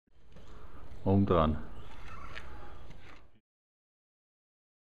Umdrehen.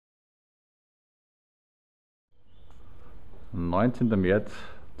 Am 19. März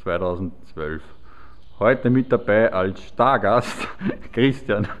 2012. Heute mit dabei als Stargast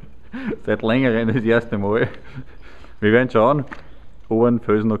Christian. Seit längerem das erste Mal. Wir werden schauen, ob er den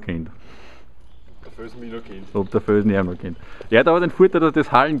Felsen noch kennt. Der Felsen mich noch kennt. Ob der Felsen ihn noch kennt. Er hat aber den Vorteil, dass er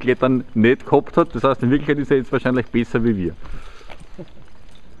das Hallenklettern nicht gehabt hat. Das heißt, in Wirklichkeit ist er jetzt wahrscheinlich besser wie wir.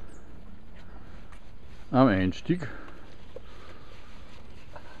 Am Einstieg.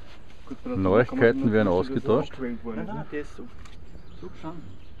 Gut, Neuigkeiten werden ausgetauscht. Nein, der ist so. So schon.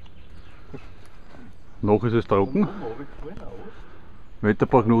 Noch ist es trocken.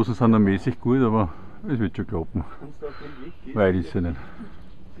 Wetterprognosen sind noch mäßig gut, aber es wird schon klappen. Weit ist sie nicht.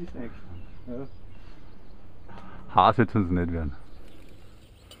 Haas wird es uns nicht werden.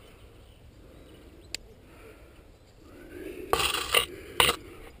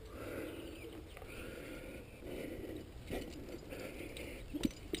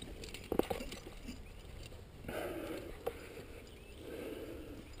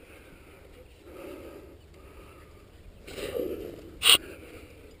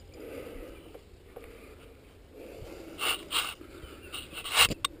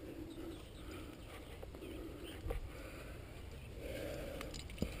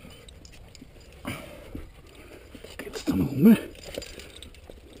 Hummel.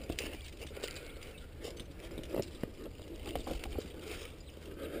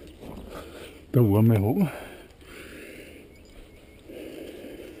 Der warme Hohe.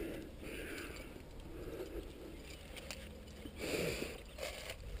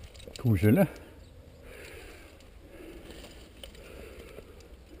 Komm schneller.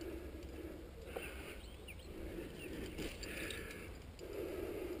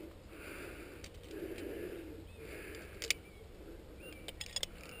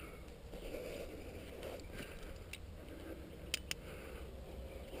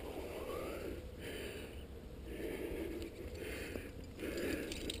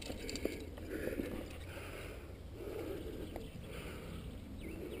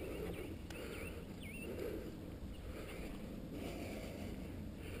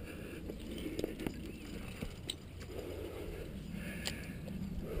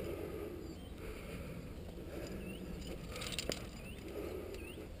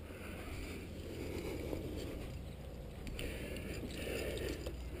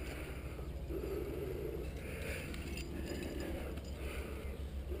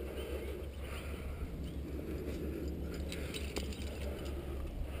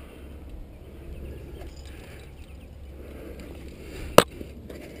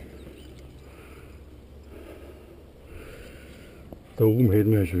 Da oben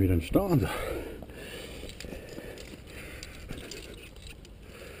hätten wir ja schon wieder einen Stand.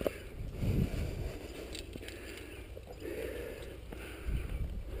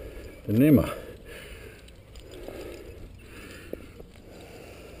 Den nehmen wir.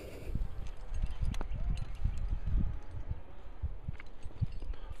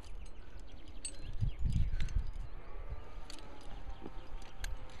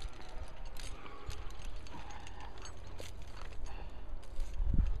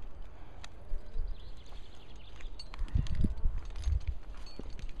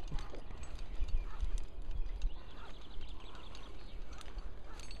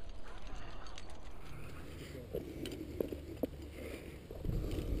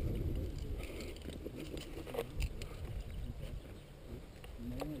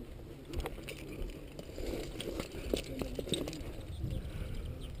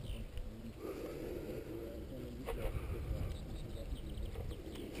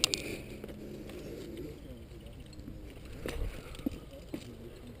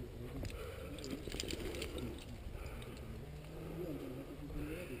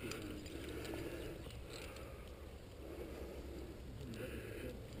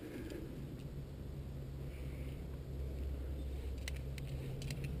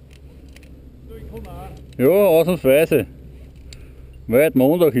 Ja, ausnahmsweise, weil heute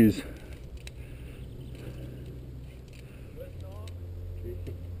Montag ist.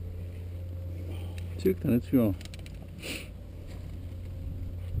 Zieht er nicht so an.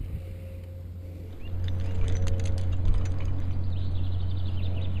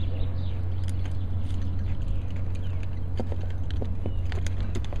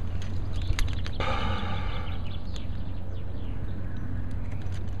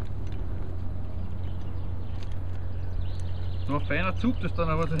 So ein feiner Zug, das dann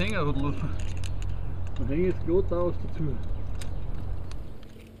aber das hängen hat lassen. Da hängt jetzt glatt aus dazu.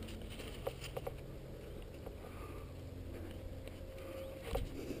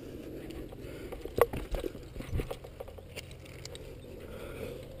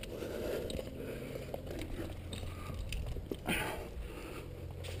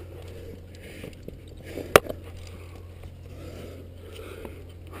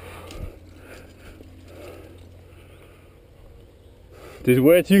 Das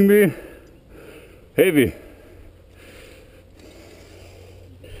war jetzt irgendwie heavy.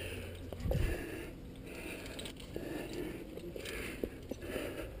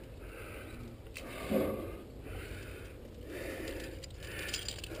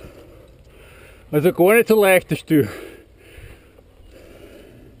 Also gar nicht so leicht das Stück.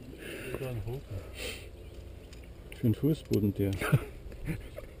 Für den Fußboden der.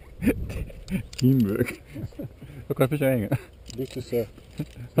 Himmel. Da kannst du mich rein. Das ist das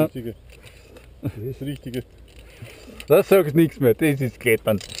Richtige. Das ist das Richtige. Das sagst nichts mehr, das ist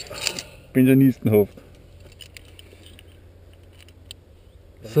Klettern. Pensionistenhaft.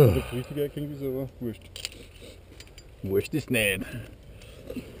 So. Das Richtige klingt ist aber wurscht. Wurscht ist nicht.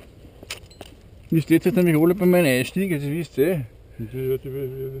 Wie steht jetzt nämlich alle bei meinem Einstieg, also wisst ihr.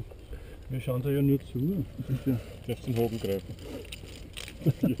 Wir schauen da ja nur zu. Du darfst den Haken greifen.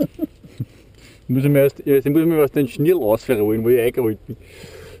 Muss ich mir was den Schnirl ausverrollen, wo ich eingerollt bin.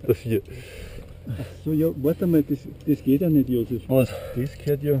 Dafür. So, ja, warte mal, das geht ja nicht, Josef. Was? Das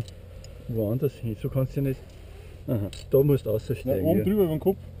gehört ja woanders hin. So kannst du ja nicht. Aha. Da musst du aussteigen. Oben drüber über den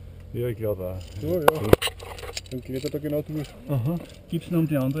Kopf. Ja, ich glaube auch. So, ja. Dann klettert er genau durch. Aha. Gib's noch um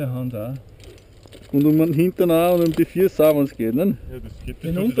die andere Hand auch. Und um den Hintern auch und um die Füße auch, wenn es geht. Ne? Ja, das geht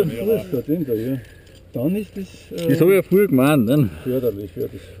Den das unteren tut sich dann Fuß, den da, ja. Dann ist das Das habe ich ja früher gemeint. Ne? förderlich, ja.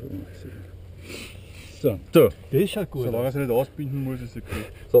 Das so. So, Das schaut gut Solange er aus. sich nicht ausbinden muss, ist es okay.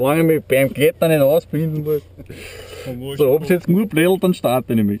 solange ich mich beim Klettern nicht ausbinden muss. So, ob es jetzt nur blättelt, dann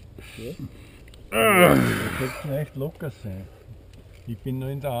starte ich nämlich. Das könnte vielleicht locker sein. Ich bin nur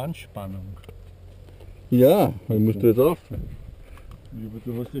in der Anspannung. Ja, dann musst du jetzt auf. Ja, aber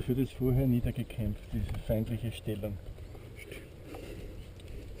du hast ja für das vorher niedergekämpft, diese feindliche Stellung.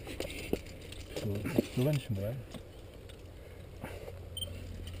 So ein Schmal.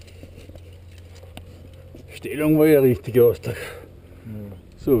 Stellung war ja richtig Ausdruck. Ja.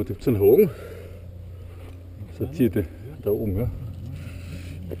 So, da gibt es einen Haken. So, zieht er da oben. Ja.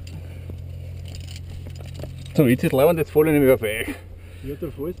 So, jetzt ist lauernd, jetzt falle ich nämlich auf euch. Ja,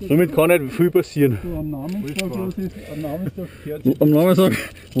 da fällst du nicht. Somit kann nicht viel passieren. So am Namenstag, Josef, am Namenstag gehört sich. Am Nachmittag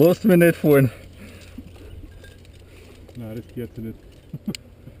lasst mich nicht fallen. Nein, das gehört sich nicht.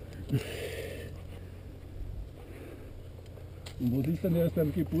 Und was ist denn erst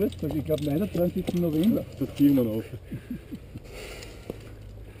beim Geburtstag? Ich glaube 29. November. Das kriegen wir noch auf.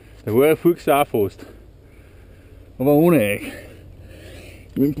 Da war ein Fuchs auch fast. Aber ohne euch.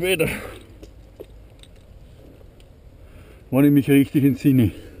 Mit dem Wetter. Wenn ich mich richtig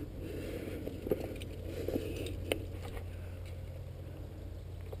entsinne.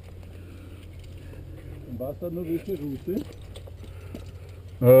 Und was da noch welche Route?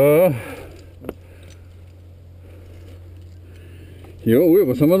 Ja,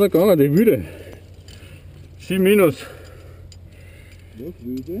 was haben wir da gegangen? Die Wüde. 7 minus. Was,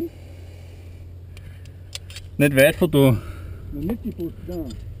 Wüde? Nicht weit von da. Na, nicht die Post, nein.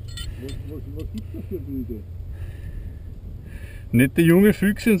 Was gibt's da für Wüde? Nicht die junge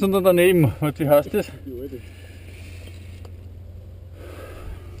Füchsin, sondern daneben. Wie heißt das? Die alte.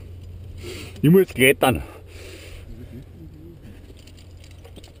 Ich muss klettern.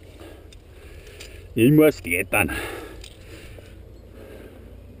 Ich muss klettern.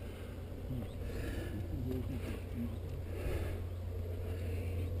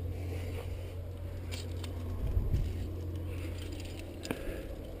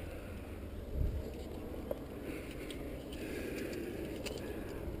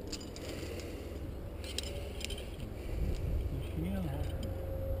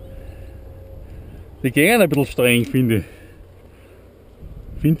 Die gehen ein bisschen streng, finde ich.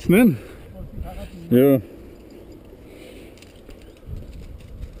 Findest du nicht? Ja.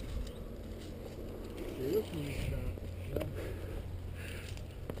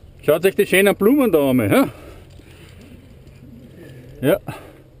 Schaut euch die schönen Blumen da an. Ja. Ja.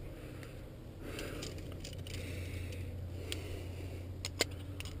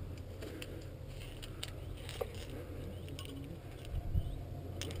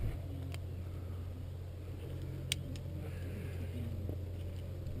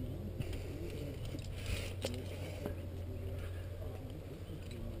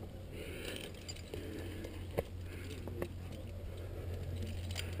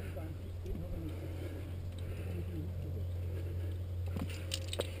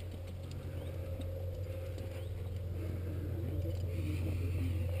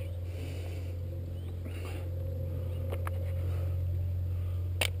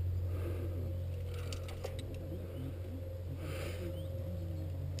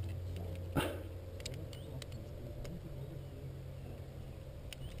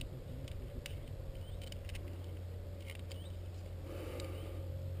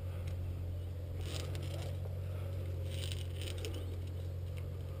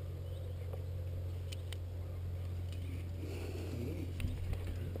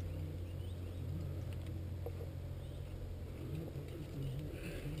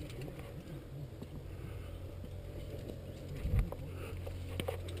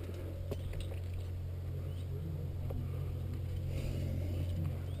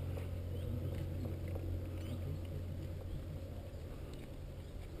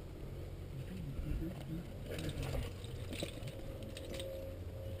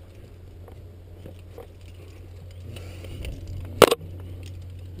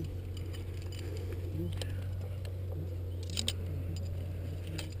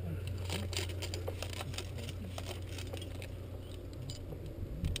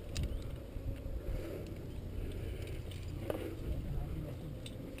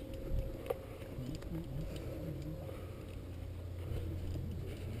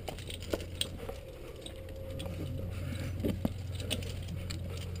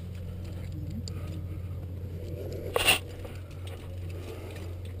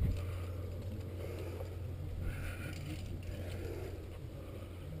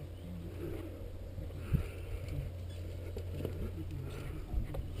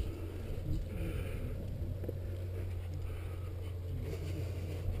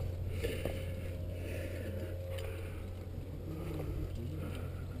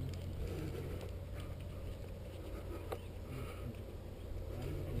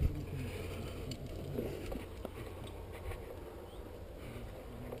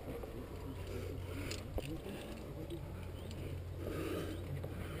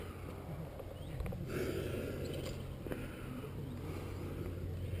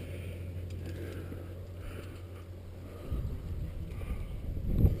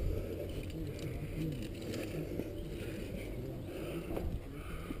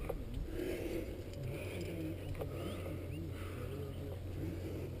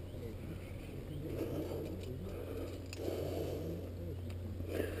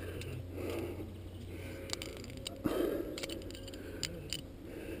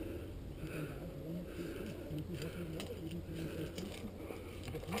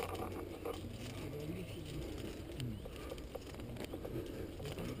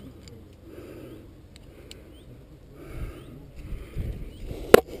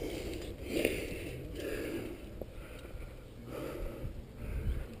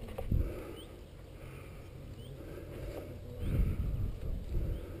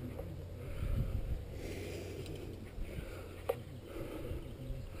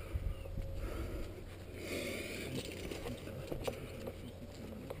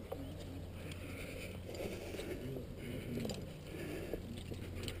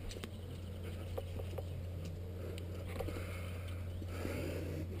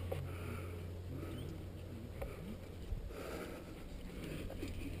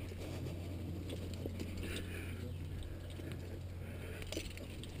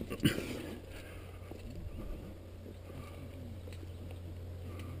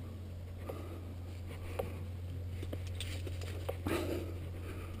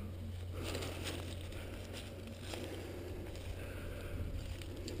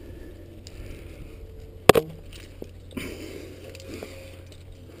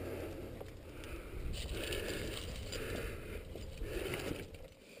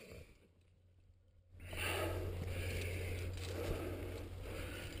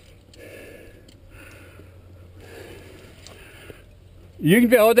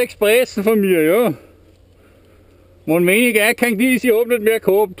 Irgendwer hat Expressen von mir, ja. Wenn wenig eingehängt ist, ich hab nicht mehr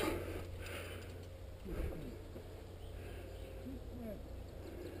gehabt.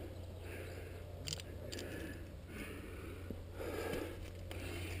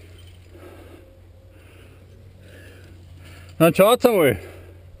 Dann schaut's einmal.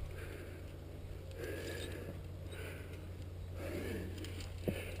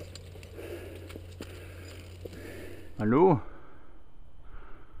 Hallo?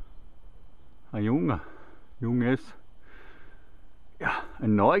 Ein Junges. Ja,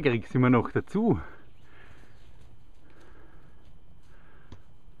 ein Neugieriges sind wir noch dazu.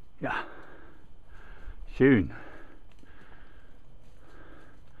 Ja, schön.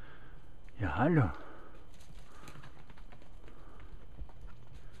 Ja, hallo.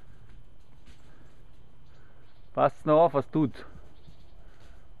 Passt noch auf, was tut.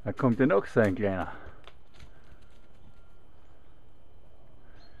 Da kommt ja noch so ein kleiner.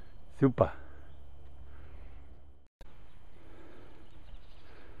 Super.